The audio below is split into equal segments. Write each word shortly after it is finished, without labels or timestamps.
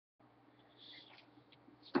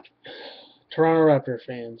Toronto Raptor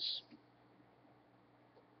fans,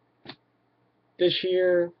 this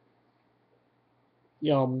year,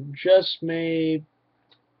 y'all just maybe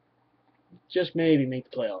make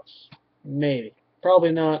the playoffs. Maybe.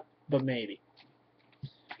 Probably not, but maybe.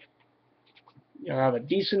 Y'all have a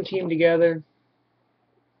decent team together.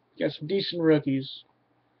 You got some decent rookies.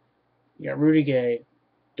 You got Rudy Gay,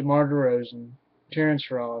 DeMar DeRozan,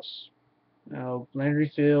 Terrence Ross,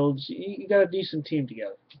 Landry Fields. You got a decent team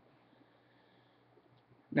together.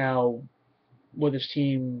 Now, what this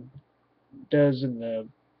team does in the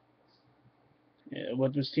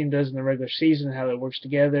regular season, how it works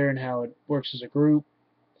together, and how it works as a group,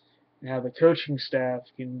 and how the coaching staff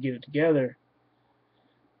can get it together.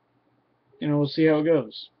 We'll see how it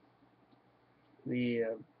goes.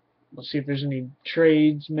 We'll see if there's any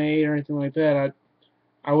trades made or anything like that.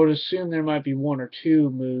 I would assume there might be one or two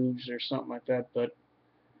moves or something like that, but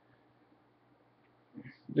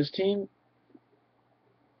this team's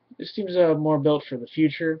more built for the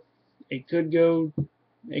future. It could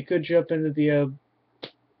jump into the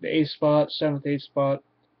eighth spot, seventh, eighth spot.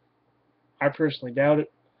 I personally doubt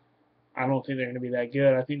it. I don't think they're going to be that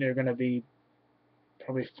good. I think they're going to be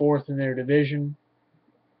probably fourth in their division,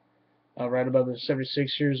 right above the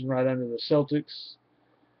 76ers and right under the Celtics.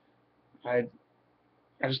 I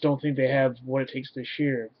just don't think they have what it takes this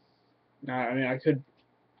year. Now, I mean, I could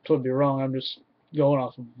be wrong. I'm just going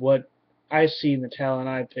off of what I see in the talent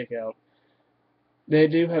I pick out. They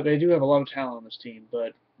do have a lot of talent on this team,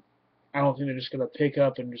 but I don't think they're just going to pick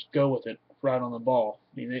up and just go with it right on the ball.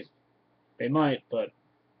 I mean, they might, but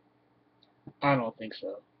I don't think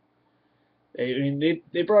so.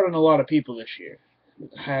 They brought in a lot of people this year.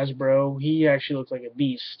 Hasbro, he actually looked like a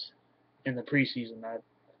beast in the preseason.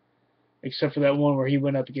 Except for that one where he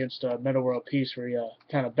went up against Meta World Peace, where he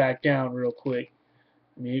kind of backed down real quick.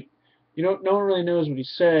 I mean, no one really knows what he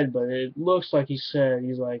said, but it looks like he's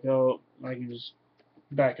like, oh, like he was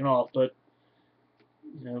backing off. But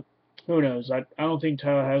who knows? I don't think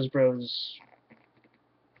Tyler Hasbro is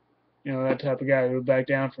that type of guy who would back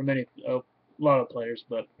down from a lot of players,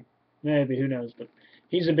 but maybe, who knows. But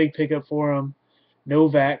he's a big pickup for him.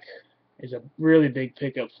 Novak is a really big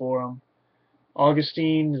pickup for him.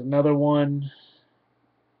 Augustine is another one.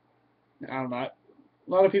 I don't know. A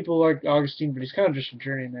lot of people like Augustine, but he's kind of just a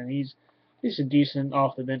journeyman. He's a decent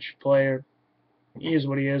off the bench player. He is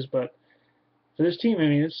what he is, but for this team, I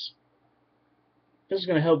mean, this is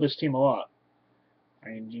going to help this team a lot. I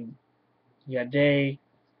mean, you got Day.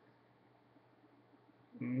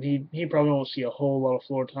 He probably won't see a whole lot of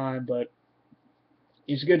floor time, but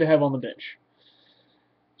he's good to have on the bench.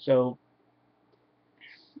 So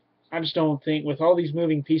I just don't think, with all these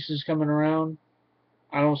moving pieces coming around,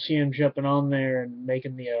 I don't see him jumping on there and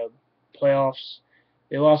making the playoffs.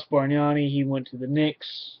 They lost Bargnani. He went to the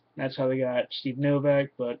Knicks. That's how they got Steve Novak.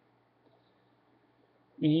 But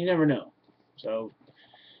I mean, you never know. So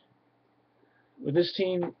with this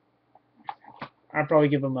team, I'd probably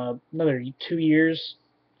give them another 2 years.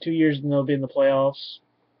 2 years, and they'll be in the playoffs.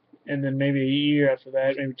 And then maybe a year after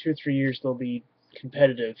that, maybe 2 or 3 years, they'll be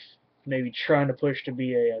competitive. Maybe trying to push to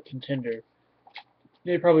be a contender.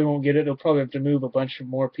 They probably won't get it. They'll probably have to move a bunch of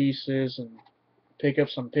more pieces and pick up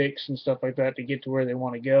some picks and stuff like that to get to where they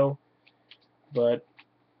want to go. But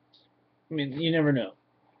I mean, you never know.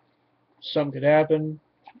 Something could happen.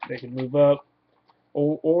 They could move up,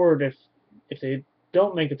 or if they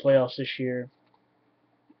don't make the playoffs this year,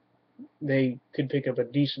 they could pick up a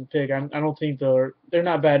decent pick. I don't think they're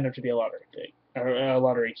not bad enough to be a lottery pick or a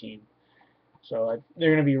lottery team. So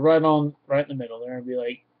they're going to be right in the middle. They're going to be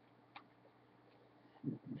like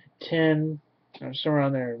 10, or somewhere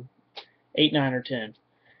around there, 8, 9, or 10.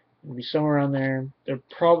 It'll be somewhere around there. They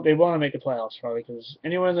want to make the playoffs probably, because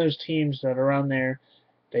any one of those teams that are around there,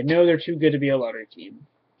 they know they're too good to be a lottery team,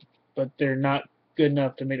 but they're not good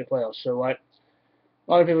enough to make the playoffs. So a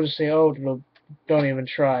lot of people just say, oh, don't even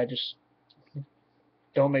try, just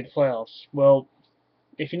don't make the playoffs. Well,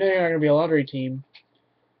 if you know you're not going to be a lottery team,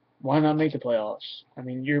 why not make the playoffs? I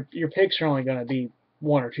mean, your picks are only going to be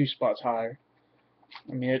 1 or 2 spots higher.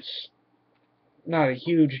 I mean, it's not a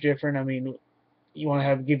huge difference. I mean, you want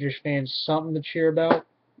to give your fans something to cheer about,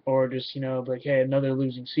 or just like, hey, another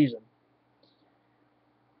losing season.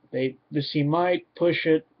 This team might push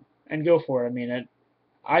it and go for it. I mean,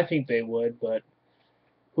 I think they would, but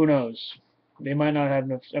who knows? They might not have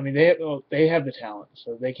enough. I mean, they have the talent,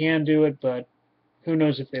 so they can do it, but who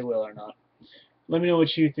knows if they will or not. Let me know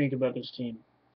what you think about this team.